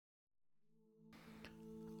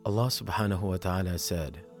Allah subhanahu wa ta'ala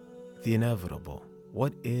said, the inevitable.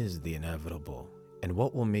 What is the inevitable? And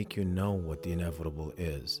what will make you know what the inevitable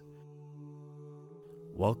is?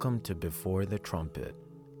 Welcome to Before the Trumpet.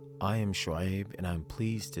 I am Shu'aib and I'm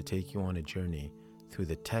pleased to take you on a journey through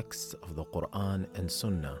the texts of the Quran and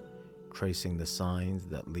Sunnah, tracing the signs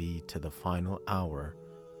that lead to the final hour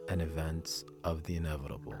and events of the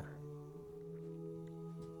inevitable.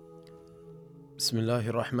 بسم الله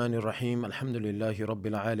الرحمن الرحيم الحمد لله رب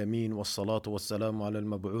العالمين والصلاة والسلام على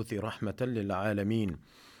المبعوث رحمة للعالمين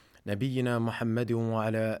نبينا محمد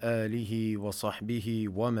وعلى آله وصحبه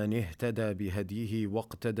ومن اهتدى بهديه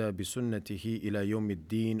واقتدى بسنته إلى يوم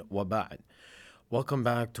الدين وبعد. Welcome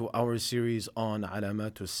back to our series on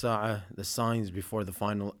علامات الساعة, the signs before the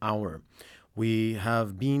final hour. We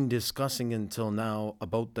have been discussing until now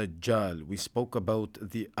about Dajjal. We spoke about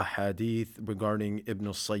the ahadith regarding Ibn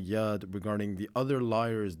Sayyad, regarding the other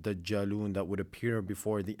liars, Dajjalun, that would appear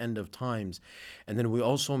before the end of times. And then we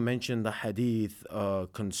also mentioned the hadith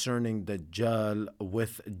concerning Dajjal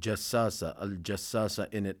with Jassasa,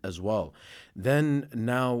 al-Jassasa in it as well. Then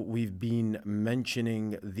now we've been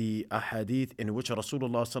mentioning the ahadith in which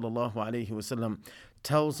Rasulullah sallallahu alayhi wasallam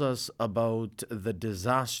tells us about the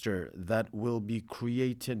disaster that will be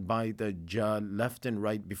created by the Dajjal left and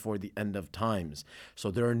right before the end of times. So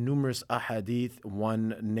there are numerous ahadith,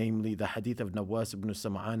 one namely the hadith of Nawas ibn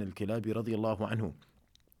Sam'an al-Kilabi radiyallahu anhu,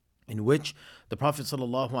 in which the Prophet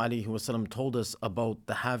ﷺ told us about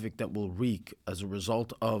the havoc that will wreak as a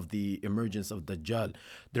result of the emergence of Dajjal.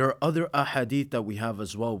 There are other ahadith that we have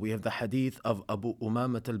as well. We have the hadith of Abu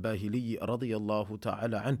Umamat al-Bahili radiyallahu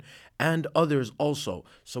ta'ala an, and others also.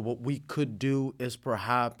 So what we could do is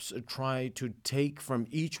perhaps try to take from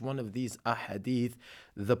each one of these ahadith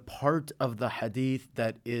the part of the hadith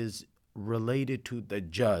that is related to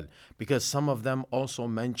Dajjal, because some of them also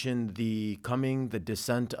mention the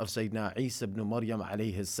descent of Sayyidina Isa ibn Maryam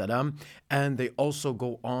alayhi salam, and they also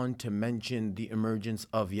go on to mention the emergence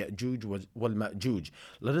of Ya'juj wal Ma'juj.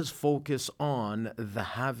 Let us focus on the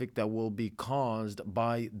havoc that will be caused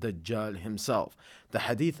by Dajjal himself. The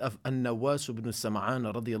hadith of An-Nawas ibn Sam'an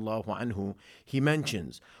radiyallahu anhu, he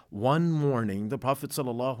mentions, one morning the Prophet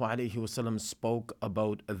sallallahu alaihi wasallam spoke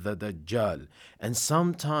about the Dajjal, and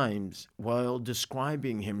sometimes while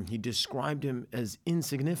describing him, he described him as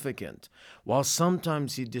insignificant, while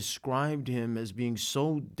sometimes he described him as being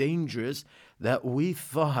so dangerous that we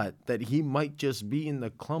thought that he might just be in the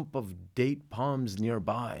clump of date palms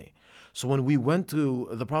nearby. So when we went to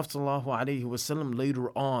the Prophet ﷺ later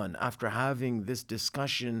on, after having this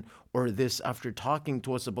discussion or this, after talking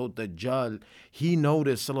to us about Dajjal, he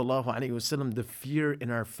noticed ﷺ the fear in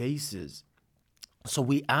our faces. So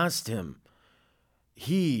we asked him,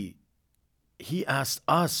 he asked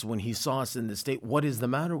us when he saw us in this state, what is the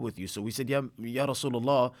matter with you? So we said, Ya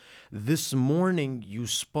Rasulullah, this morning you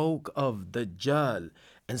spoke of Dajjal,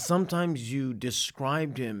 and sometimes you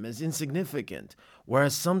described him as insignificant,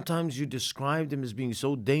 whereas sometimes you described him as being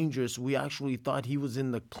so dangerous, we actually thought he was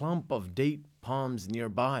in the clump of date palms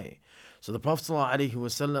nearby. So the Prophet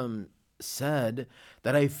ﷺ said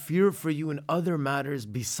that I fear for you in other matters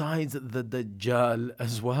besides the Dajjal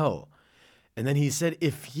as well. And then he said,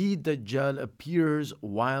 if he, Dajjal, appears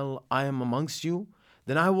while I am amongst you,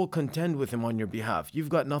 then I will contend with him on your behalf. You've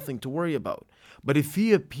got nothing to worry about. But if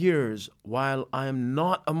he appears while I am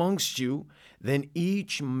not amongst you, then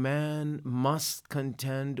each man must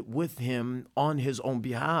contend with him on his own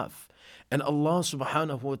behalf. And Allah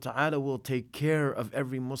subhanahu wa ta'ala will take care of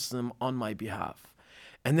every Muslim on my behalf.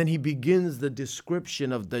 And then he begins the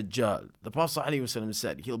description of Dajjal. The Prophet ﷺ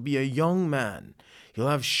said, he'll be a young man. He'll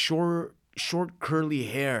have short curly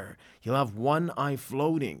hair. He'll have one eye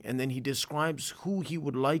floating. And then he describes who he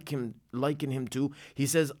would liken him to. He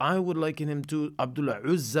says, I would liken him to Abdul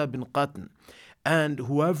Uzza bin Qatn. And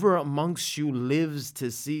whoever amongst you lives to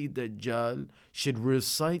see Dajjal should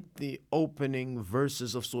recite the opening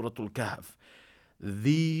verses of Surah Al-Kahf.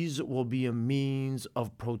 These will be a means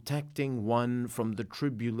of protecting one from the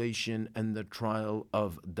tribulation and the trial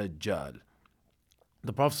of Dajjal.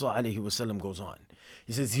 The Prophet ﷺ goes on.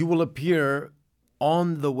 He says, he will appear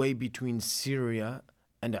on the way between Syria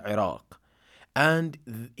and Iraq.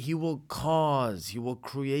 And he will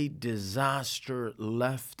create disaster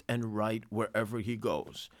left and right wherever he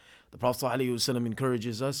goes. The Prophet ﷺ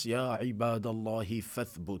encourages us, Ya ibadallahi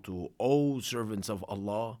fathbutu, O servants of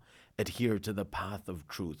Allah, adhere to the path of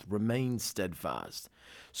truth, remain steadfast.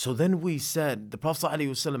 So then we said, the Prophet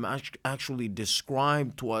ﷺ actually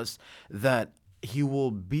described to us that he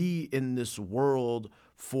will be in this world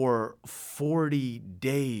for 40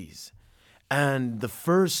 days. And the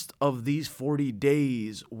first of these 40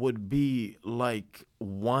 days would be like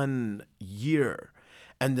 1 year.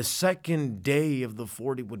 And the second day of the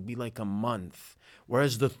 40 would be like a month.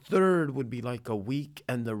 Whereas the third would be like a week,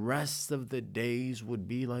 and the rest of the days would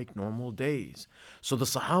be like normal days. So the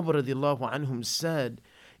Sahaba radiallahu anhum said,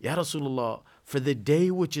 Ya Rasulullah, for the day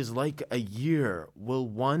which is like a year, will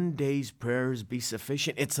one day's prayers be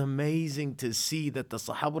sufficient? It's amazing to see that the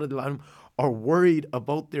Sahaba radiallahu anhum are worried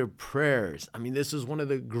about their prayers. I mean, this is one of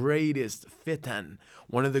the greatest fitan,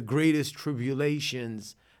 one of the greatest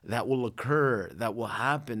tribulations that will occur, that will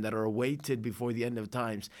happen, that are awaited before the end of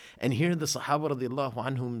times. And here the Sahaba radiallahu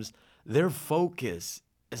anhum's, their focus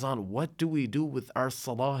is on what do we do with our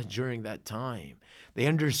salah during that time. They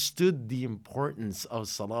understood the importance of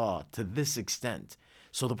salah to this extent.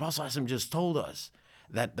 So the Prophet ﷺ just told us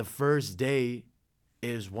that the first day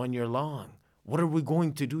is 1 year long. What are we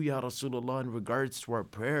going to do, Ya Rasulullah, in regards to our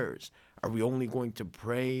prayers? Are we only going to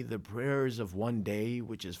pray the prayers of 1 day,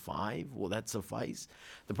 which is 5? Will that suffice?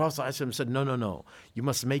 The Prophet ﷺ said, no. You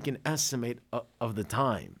must make an estimate of the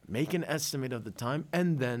time. Make an estimate of the time,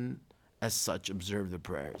 and then, as such, observe the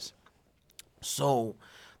prayers. So,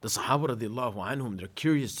 the Sahaba radiallahu anhum, they're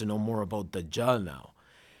curious to know more about Dajjal now.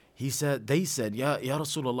 They said, Ya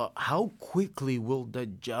Rasulullah, how quickly will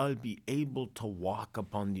Dajjal be able to walk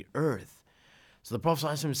upon the earth? So the Prophet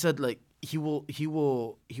ﷺ said, like, he will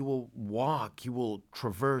walk, he will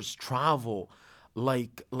travel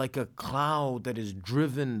like a cloud that is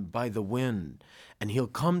driven by the wind. And he'll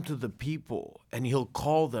come to the people and he'll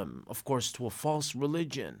call them, of course, to a false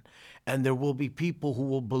religion. And there will be people who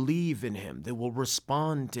will believe in him. They will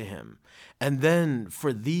respond to him. And then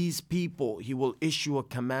for these people, he will issue a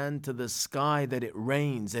command to the sky that it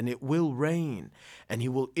rains, and it will rain. And he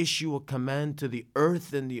will issue a command to the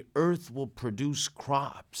earth, and the earth will produce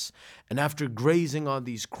crops. And after grazing on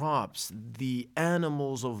these crops, the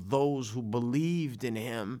animals of those who believed in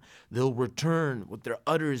him, they'll return with their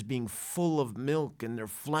udders being full of milk, and their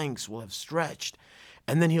flanks will have stretched.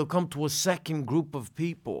 And then he'll come to a second group of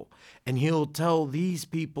people, and he'll tell these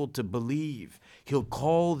people to believe. He'll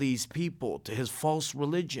call these people to his false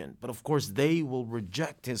religion. But of course, they will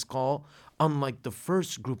reject his call, unlike the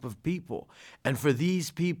first group of people. And for these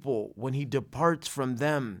people, when he departs from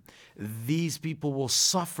them, these people will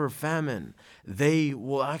suffer famine. They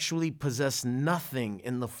will actually possess nothing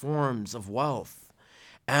in the forms of wealth.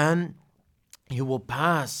 And he will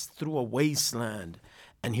pass through a wasteland,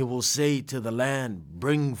 and he will say to the land,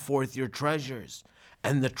 bring forth your treasures.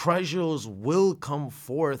 And the treasures will come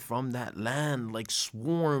forth from that land like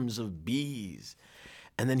swarms of bees.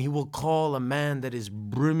 And then he will call a man that is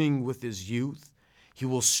brimming with his youth. He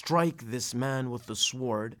will strike this man with the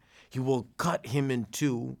sword. He will cut him in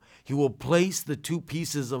two. He will place the two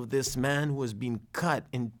pieces of this man who has been cut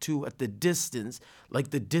in two at the distance,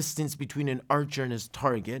 like the distance between an archer and his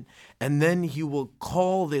target. And then he will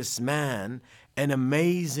call this man, and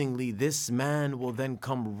amazingly, this man will then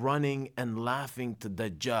come running and laughing to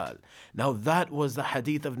Dajjal. Now that was the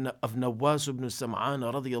hadith of Nawas ibn Sam'an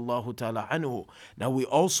radiyallahu ta'ala anhu. Now we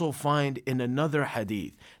also find in another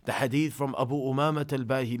hadith, the hadith from Abu Umamat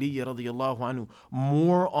al-Bahili radiyallahu anhu,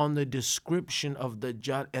 more on the description of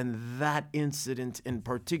Dajjal and that incident in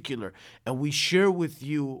particular. And we share with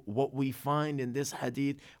you what we find in this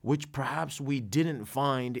hadith, which perhaps we didn't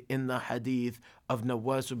find in the hadith of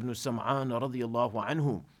Nawas ibn Sam'an radiyallahu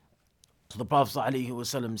anhu. So the Prophet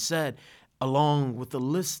ﷺ said, along with a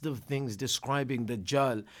list of things describing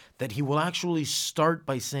Dajjal, that he will actually start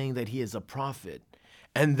by saying that he is a prophet.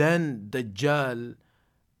 And then Dajjal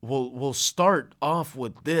will start off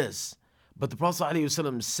with this. But the Prophet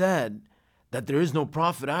ﷺ said that there is no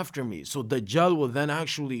prophet after me. So Dajjal will then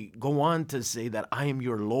actually go on to say that I am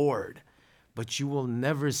your Lord. But you will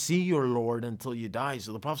never see your Lord until you die.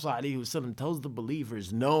 So the Prophet ﷺ tells the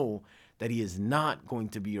believers, no, that he is not going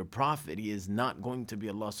to be your prophet. He is not going to be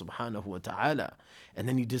Allah subhanahu wa ta'ala. And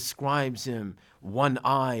then he describes him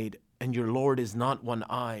one-eyed, and your Lord is not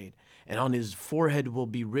one-eyed. And on his forehead will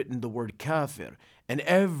be written the word kafir. And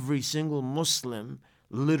every single Muslim,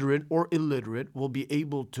 literate or illiterate, will be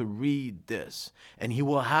able to read this. And he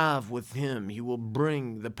will have with him, he will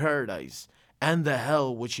bring the paradise and the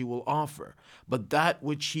hell which he will offer. But that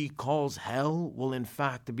which he calls hell will in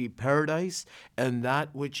fact be paradise, and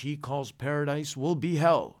that which he calls paradise will be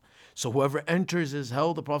hell. So whoever enters his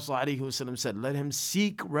hell, the Prophet ﷺ said, let him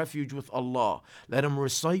seek refuge with Allah. Let him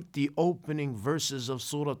recite the opening verses of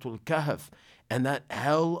Surah Al-Kahf. And that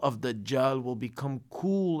hell of Dajjal will become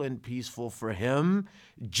cool and peaceful for him,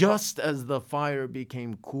 just as the fire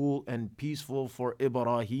became cool and peaceful for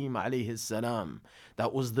Ibrahim alayhi salam.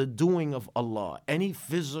 That was the doing of Allah. Any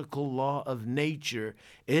physical law of nature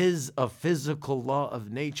is a physical law of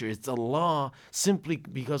nature. It's a law simply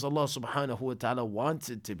because Allah subhanahu wa ta'ala wants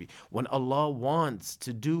it to be. When Allah wants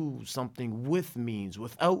to do something with means,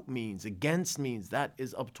 without means, against means, that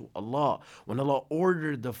is up to Allah. When Allah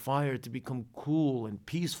ordered the fire to become cool and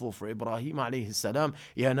peaceful for Ibrahim alayhi salam,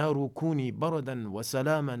 Ya naru kuni baradan wa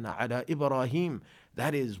salaman ala Ibrahim.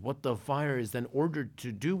 That is what the fire is then ordered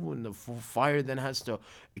to do, and the fire then has to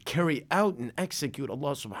carry out and execute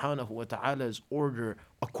Allah subhanahu wa ta'ala's order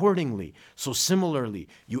accordingly. So similarly,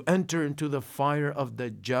 you enter into the fire of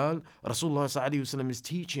Dajjal. Rasulullah sallallahu alaihi wasallam is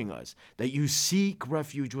teaching us that you seek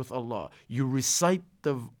refuge with Allah. You recite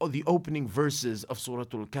the opening verses of Surah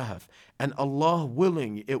Al-Kahf, and Allah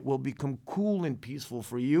willing, it will become cool and peaceful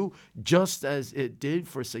for you, just as it did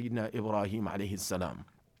for Sayyidina Ibrahim alayhi salam.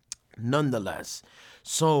 Nonetheless,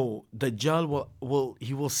 so Dajjal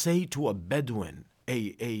will say to a Bedouin,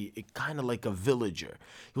 a kind of like a villager,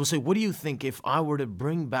 he will say, what do you think if I were to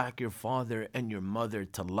bring back your father and your mother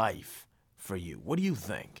to life for you? What do you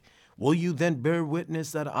think? Will you then bear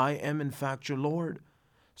witness that I am in fact your Lord?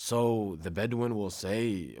 So the Bedouin will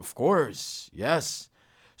say, of course, yes.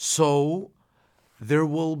 So there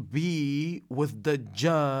will be with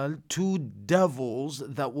Dajjal two devils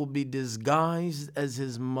that will be disguised as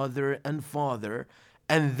his mother and father,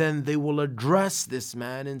 and then they will address this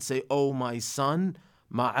man and say, oh my son,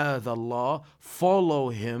 ma'adh Allah, follow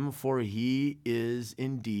him, for he is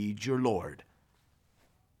indeed your Lord.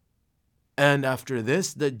 And after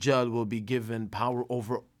this, Dajjal will be given power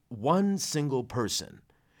over one single person.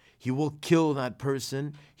 He will kill that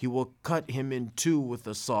person, he will cut him in two with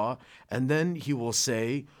a saw, and then he will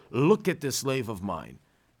say, look at this slave of mine.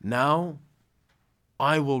 Now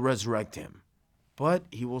I will resurrect him. But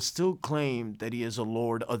he will still claim that he is a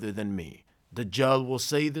Lord other than me. Dajjal will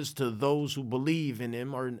say this to those who believe in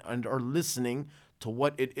him and are listening to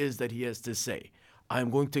what it is that he has to say. I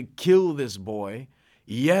am going to kill this boy,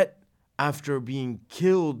 yet after being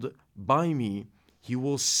killed by me, he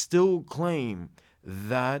will still claim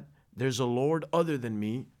that there's a Lord other than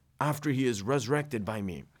me after he is resurrected by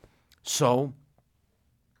me. So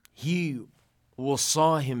he will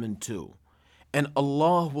saw him in two, and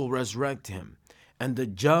Allah will resurrect him. And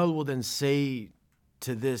Dajjal will then say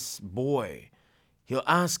to this boy, he'll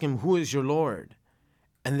ask him, who is your Lord?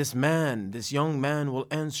 And this man, this young man will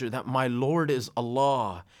answer that my Lord is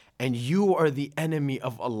Allah, and you are the enemy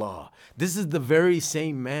of Allah. This is the very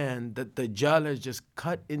same man that Dajjal has just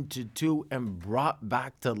cut into two and brought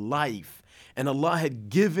back to life. And Allah had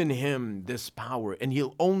given him this power, and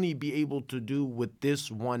he'll only be able to do with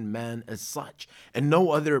this one man as such. And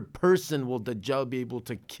no other person will Dajjal be able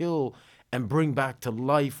to kill and bring back to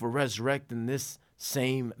life or resurrect in this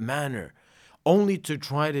same manner, only to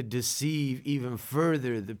try to deceive even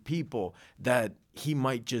further the people that he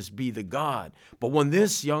might just be the God. But when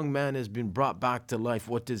this young man has been brought back to life,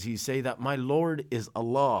 what does he say? That my Lord is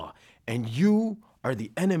Allah, and you are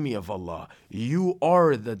the enemy of Allah. You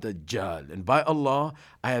are the Dajjal. And by Allah,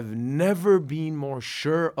 I have never been more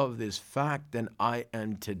sure of this fact than I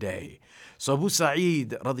am today. So Abu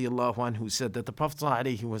Sa'id radiallahu anhu said that the Prophet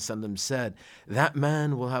alayhi wasallam said, that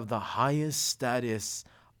man will have the highest status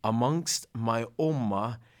amongst my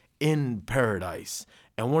ummah in paradise.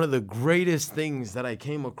 And one of the greatest things that I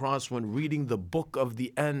came across when reading the Book of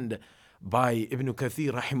the End by Ibn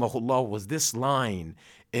Kathir rahimahullah was this line,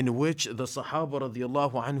 in which the Sahaba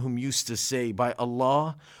radiallahu anhum used to say, by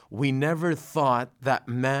Allah, we never thought that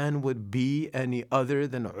man would be any other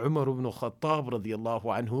than Umar ibn Khattab radiallahu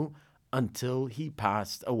anhu until he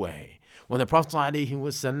passed away. When the Prophet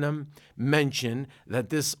ﷺ mentioned that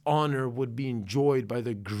this honor would be enjoyed by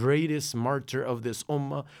the greatest martyr of this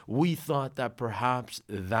ummah, we thought that perhaps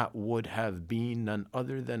that would have been none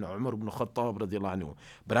other than Umar ibn Khattab radiallahu anhu.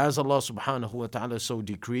 But as Allah subhanahu wa ta'ala so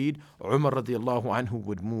decreed, Umar radiallahu anhu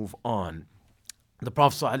would move on. The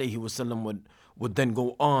Prophet ﷺ would then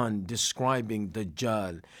go on describing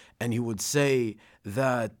Dajjal, and he would say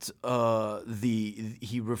that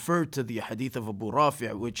he referred to the hadith of Abu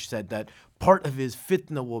Rafi', which said that part of his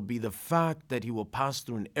fitna will be the fact that he will pass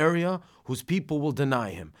through an area whose people will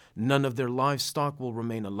deny him. None of their livestock will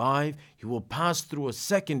remain alive. He will pass through a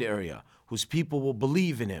second area whose people will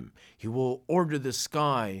believe in him. He will order the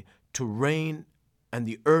sky to rain and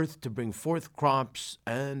the earth to bring forth crops,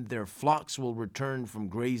 and their flocks will return from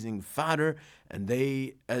grazing fatter, and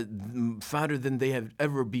fatter than they have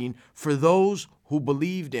ever been, for those who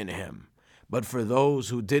believed in him. But for those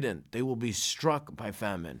who didn't, they will be struck by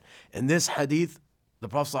famine. In this hadith, the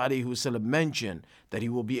Prophet ﷺ mentioned that he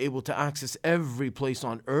will be able to access every place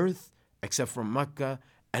on earth except for Mecca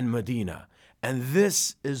and Medina. And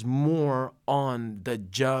this is more on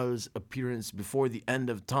Dajjal's appearance before the end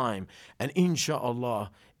of time. And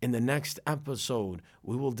inshallah, in the next episode,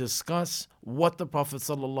 we will discuss what the Prophet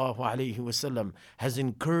ﷺ has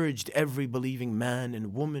encouraged every believing man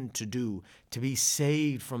and woman to do to be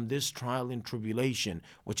saved from this trial and tribulation,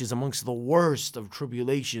 which is amongst the worst of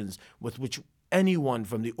tribulations with which anyone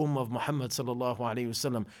from the Ummah of Muhammad sallallahu alayhi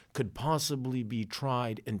wasallam could possibly be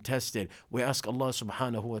tried and tested. We ask Allah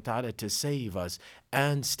subhanahu wa ta'ala to save us,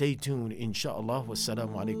 and stay tuned, inshaAllah.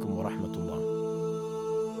 Wassalamu alaikum wa rahmatullah.